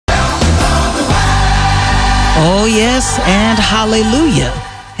Oh, yes, and hallelujah.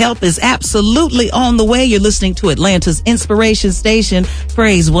 Help is absolutely on the way. You're listening to Atlanta's Inspiration Station,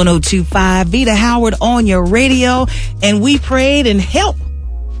 Praise 102.5. Veda Howard on your radio. And we prayed, and help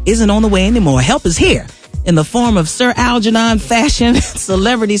isn't on the way anymore. Help is here in the form of Sir Algernon, fashion,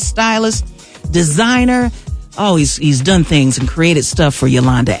 celebrity stylist, designer. Oh, he's done things and created stuff for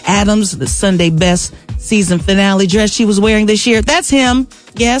Yolanda Adams, the Sunday best season finale dress she was wearing this year. That's him.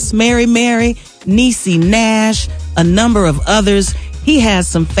 Yes, Mary, Niecy Nash, a number of others. He has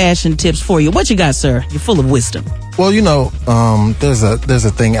some fashion tips for you. What you got, sir? You're full of wisdom. Well, you know, there's a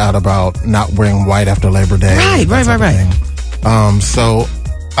thing out about not wearing white after Labor Day. Right. So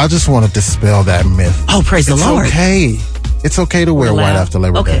I just want to dispel that myth. Oh, praise the Lord. It's okay to wear white after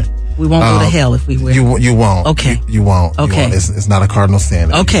Labor Day. We won't go to hell if we wear. You won't. Okay. You won't. Okay. You won't. It's not a cardinal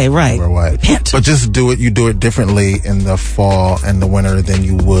sin. Okay, right. Wear white. Repent. But just do it. You do it differently in the fall and the winter than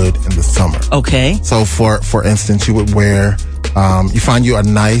you would in the summer. Okay. So for instance, you would wear, you find you a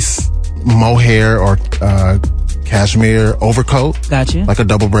nice mohair or cashmere overcoat. Gotcha. Like a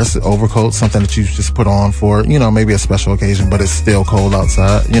double-breasted overcoat, something that you just put on for, maybe a special occasion, but it's still cold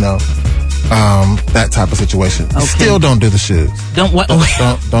outside, that type of situation. Okay. Still don't do the shoes. Don't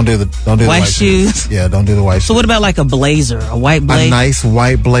do the white shoes. Yeah, don't do the white shoes. So what about like a blazer, a white blazer? A nice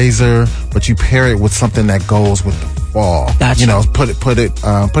white blazer, but you pair it with something that goes with the fall. Gotcha. Put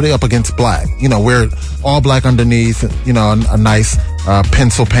it up against black. Wear it all black underneath. A nice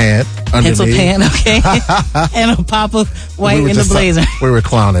pencil pant underneath. Pencil pant, okay. And a pop of white in the blazer. We were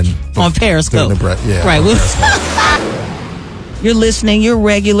clowning on Periscope. Yeah, right. You're listening, you're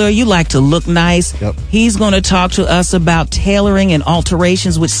regular, you like to look nice. Yep. He's going to talk to us about tailoring and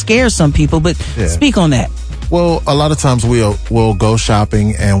alterations, which scares some people, but speak on that. Well, a lot of times we'll go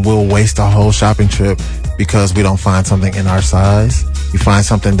shopping and we'll waste a whole shopping trip because we don't find something in our size. You find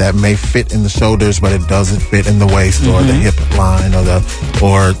something that may fit in the shoulders, but it doesn't fit in the waist or the hip line or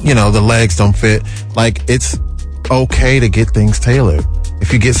the legs don't fit. Like, it's okay to get things tailored.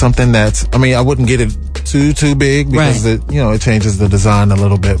 If you get something I wouldn't get it too big because it changes the design a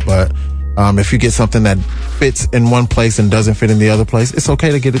little bit. But if you get something that fits in one place and doesn't fit in the other place, it's okay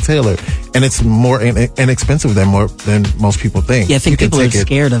to get it tailored. And it's more inexpensive than most people think. Yeah, I think people are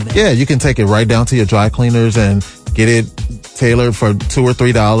scared of it. Yeah, you can take it right down to your dry cleaners and get it tailored for $2 or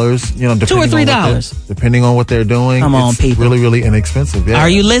 $3. $2 or $3, depending on what they're doing. Come on, people. Really, really inexpensive. Yeah. Are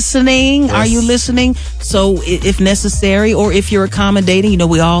you listening? Yes. Are you listening? So, if necessary, or if you're accommodating,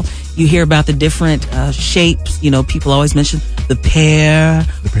 you hear about the different shapes. People always mention the pear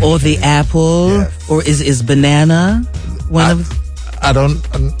or the apple, or is banana one of? I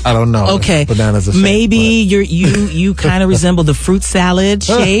don't know. Okay, banana's a shape, maybe you kind of resemble the fruit salad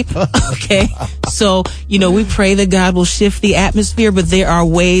shape. Okay, so we pray that God will shift the atmosphere, but there are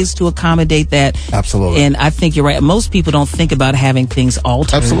ways to accommodate that. Absolutely, and I think you're right. Most people don't think about having things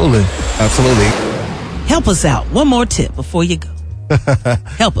altered. Absolutely. Help us out. One more tip before you go.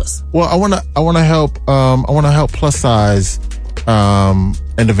 Help us. Well, I want to help plus size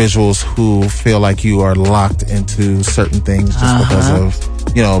individuals who feel like you are locked into certain things just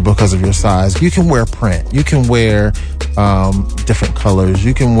because of your size. You can wear print. You can wear different colors.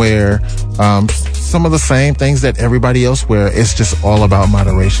 You can wear some of the same things that everybody else wear. It's just all about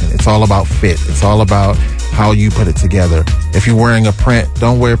moderation. It's all about fit. It's all about how you put it together. If you're wearing a print,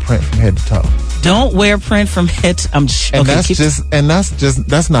 don't wear print from head to toe. Don't wear print from head to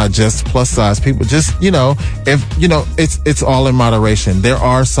that's not just plus size people. Just, it's all in moderation. There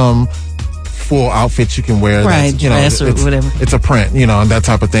are some full outfits you can wear. Right, dress or whatever. It's a print, and that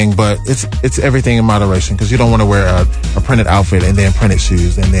type of thing. But it's everything in moderation, because you don't want to wear a printed outfit and then printed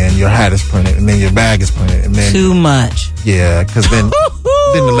shoes and then your hat is printed and then your bag is printed and then too much. Yeah, because then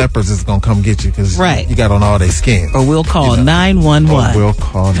the lepers is gonna come get you because you got on all their skin. Or we'll call 911. We'll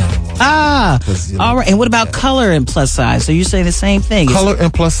call 911. All right. And what about color and plus size? So you say the same thing. Color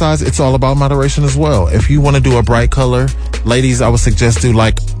and plus size, it's all about moderation as well. If you want to do a bright color, ladies, I would suggest do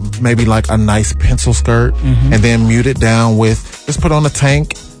maybe a nice pencil skirt and then mute it down with, just put on a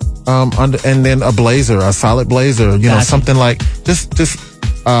tank and then a blazer, a solid blazer, something like, just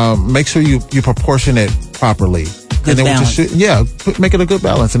make sure you proportion it properly. Good and then balance. Make it a good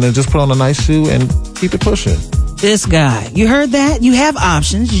balance, and then just put on a nice shoe and keep it pushing. This guy, you heard that? You have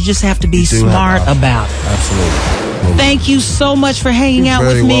options. You just have to be smart about it. Absolutely. Thank you so much for hanging out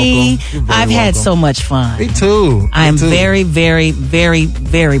with me. I've had so much fun. Me too. I am very, very, very,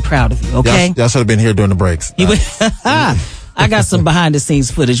 very proud of you. Okay, y'all should have been here during the breaks. I got some behind the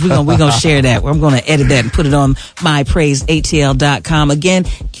scenes footage. We're gonna share that. I'm gonna edit that and put it on mypraiseatl.com. Again,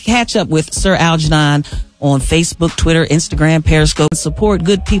 catch up with Sir Algernon on Facebook, Twitter, Instagram, Periscope. Support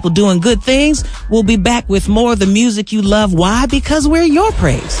good people doing good things. We'll be back with more of the music you love. Why? Because we're your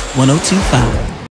praise. 102.5.